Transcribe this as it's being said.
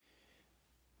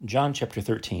John chapter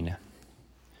 13.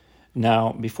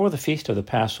 Now, before the feast of the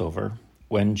Passover,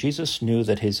 when Jesus knew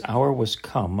that his hour was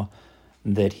come,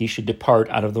 that he should depart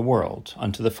out of the world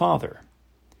unto the Father,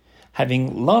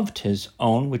 having loved his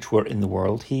own which were in the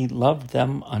world, he loved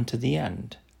them unto the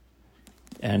end.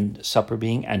 And supper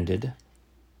being ended,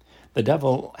 the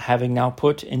devil having now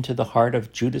put into the heart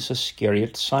of Judas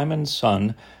Iscariot, Simon's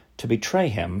son, to betray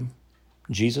him,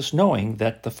 Jesus, knowing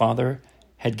that the Father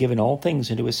had given all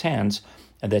things into his hands,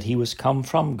 and that he was come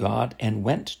from God and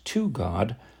went to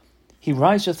God, he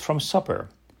riseth from supper,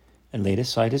 and laid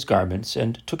aside his garments,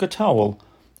 and took a towel,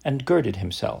 and girded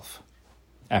himself.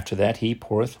 After that he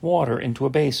poureth water into a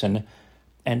basin,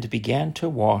 and began to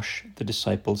wash the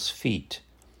disciples' feet,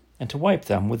 and to wipe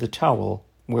them with the towel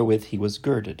wherewith he was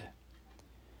girded.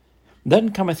 Then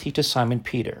cometh he to Simon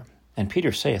Peter, and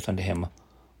Peter saith unto him,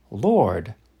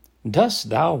 Lord, dost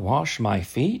thou wash my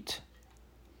feet?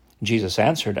 Jesus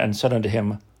answered and said unto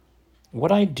him,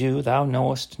 What I do thou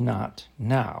knowest not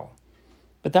now,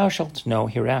 but thou shalt know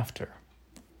hereafter.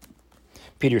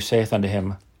 Peter saith unto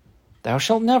him, Thou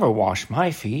shalt never wash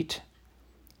my feet.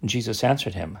 Jesus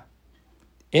answered him,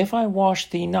 If I wash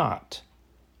thee not,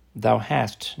 thou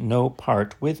hast no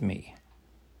part with me.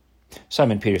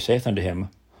 Simon Peter saith unto him,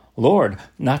 Lord,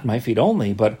 not my feet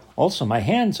only, but also my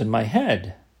hands and my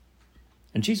head.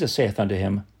 And Jesus saith unto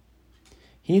him,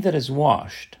 He that is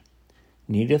washed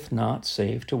needeth not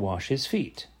save to wash his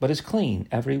feet, but is clean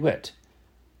every whit.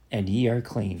 And ye are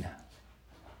clean,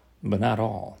 but not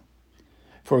all.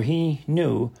 For he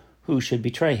knew who should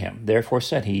betray him. Therefore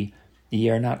said he, Ye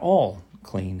are not all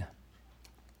clean.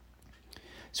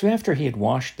 So after he had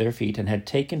washed their feet, and had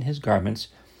taken his garments,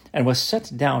 and was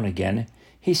set down again,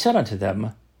 he said unto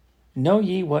them, Know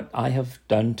ye what I have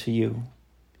done to you?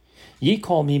 Ye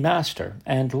call me Master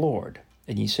and Lord,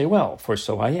 and ye say, Well, for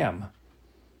so I am.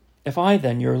 If I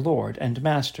then, your Lord and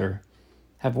Master,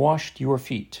 have washed your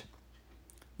feet,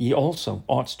 ye also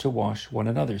ought to wash one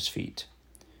another's feet.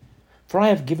 For I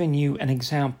have given you an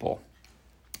example,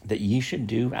 that ye should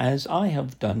do as I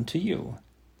have done to you.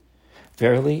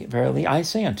 Verily, verily, I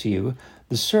say unto you,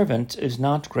 the servant is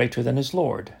not greater than his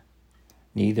Lord,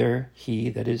 neither he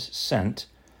that is sent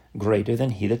greater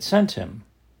than he that sent him.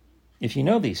 If ye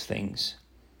know these things,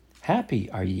 happy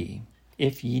are ye,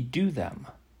 if ye do them.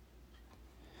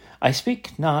 I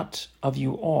speak not of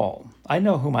you all. I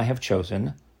know whom I have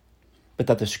chosen, but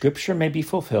that the scripture may be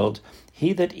fulfilled,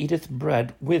 he that eateth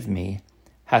bread with me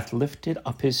hath lifted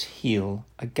up his heel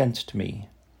against me.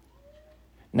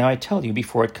 Now I tell you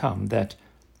before it come, that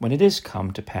when it is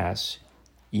come to pass,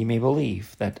 ye may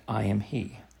believe that I am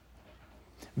he.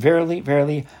 Verily,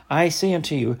 verily, I say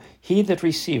unto you, he that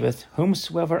receiveth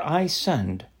whomsoever I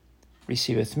send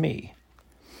receiveth me,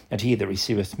 and he that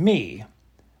receiveth me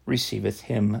receiveth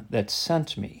him that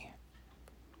sent me.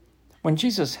 When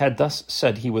Jesus had thus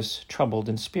said, he was troubled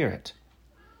in spirit,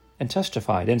 and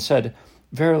testified, and said,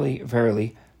 Verily,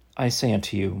 verily, I say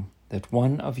unto you, that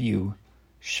one of you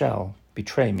shall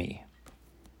betray me.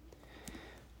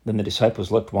 Then the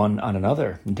disciples looked one on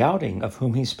another, doubting of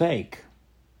whom he spake.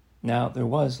 Now there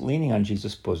was leaning on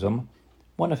Jesus' bosom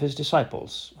one of his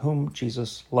disciples, whom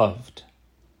Jesus loved.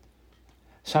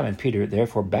 Simon Peter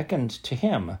therefore beckoned to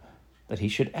him, that he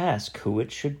should ask who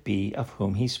it should be of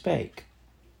whom he spake.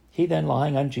 He then,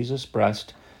 lying on Jesus'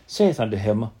 breast, saith unto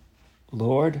him,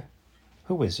 Lord,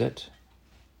 who is it?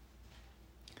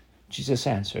 Jesus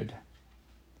answered,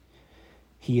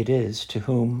 He it is to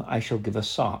whom I shall give a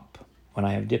sop when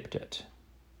I have dipped it.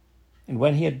 And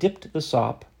when he had dipped the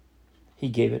sop, he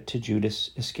gave it to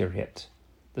Judas Iscariot,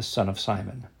 the son of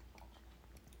Simon.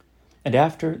 And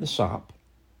after the sop,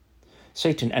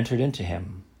 Satan entered into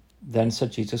him. Then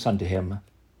said Jesus unto him,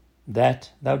 That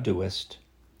thou doest,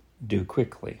 do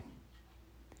quickly.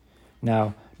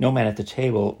 Now no man at the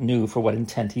table knew for what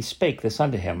intent he spake this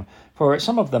unto him. For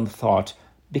some of them thought,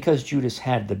 because Judas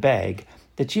had the bag,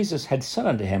 that Jesus had said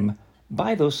unto him,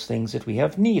 Buy those things that we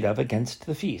have need of against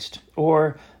the feast,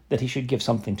 or that he should give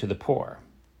something to the poor.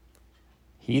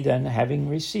 He then, having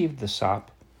received the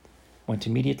sop, went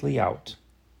immediately out,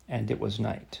 and it was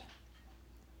night.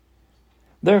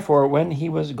 Therefore, when he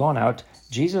was gone out,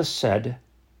 Jesus said,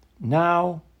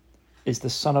 Now is the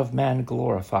Son of Man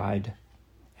glorified,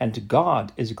 and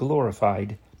God is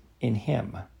glorified in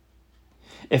him.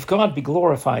 If God be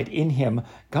glorified in him,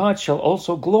 God shall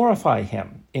also glorify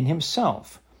him in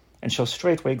himself, and shall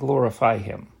straightway glorify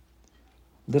him.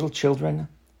 Little children,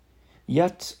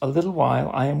 yet a little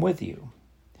while I am with you.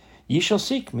 Ye shall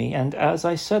seek me, and as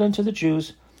I said unto the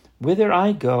Jews, Whither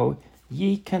I go,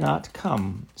 ye cannot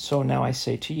come, so now I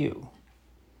say to you.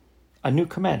 A new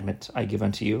commandment I give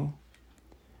unto you,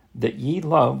 that ye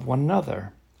love one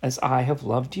another, as I have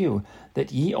loved you,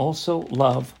 that ye also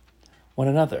love one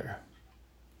another.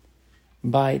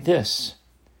 By this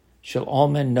shall all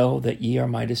men know that ye are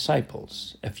my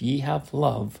disciples, if ye have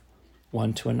love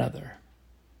one to another.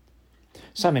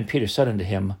 Simon Peter said unto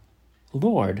him,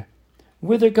 Lord,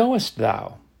 whither goest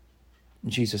thou?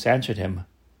 Jesus answered him,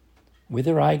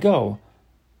 Whither I go,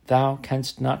 thou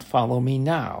canst not follow me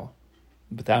now,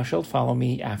 but thou shalt follow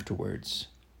me afterwards.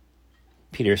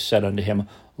 Peter said unto him,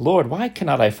 Lord, why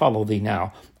cannot I follow thee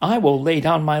now? I will lay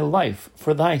down my life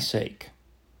for thy sake.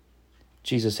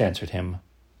 Jesus answered him,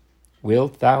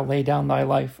 Wilt thou lay down thy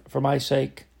life for my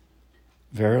sake?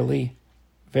 Verily,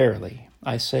 verily,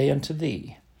 I say unto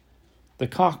thee, the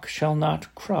cock shall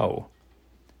not crow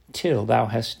till thou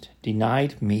hast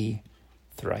denied me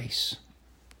thrice.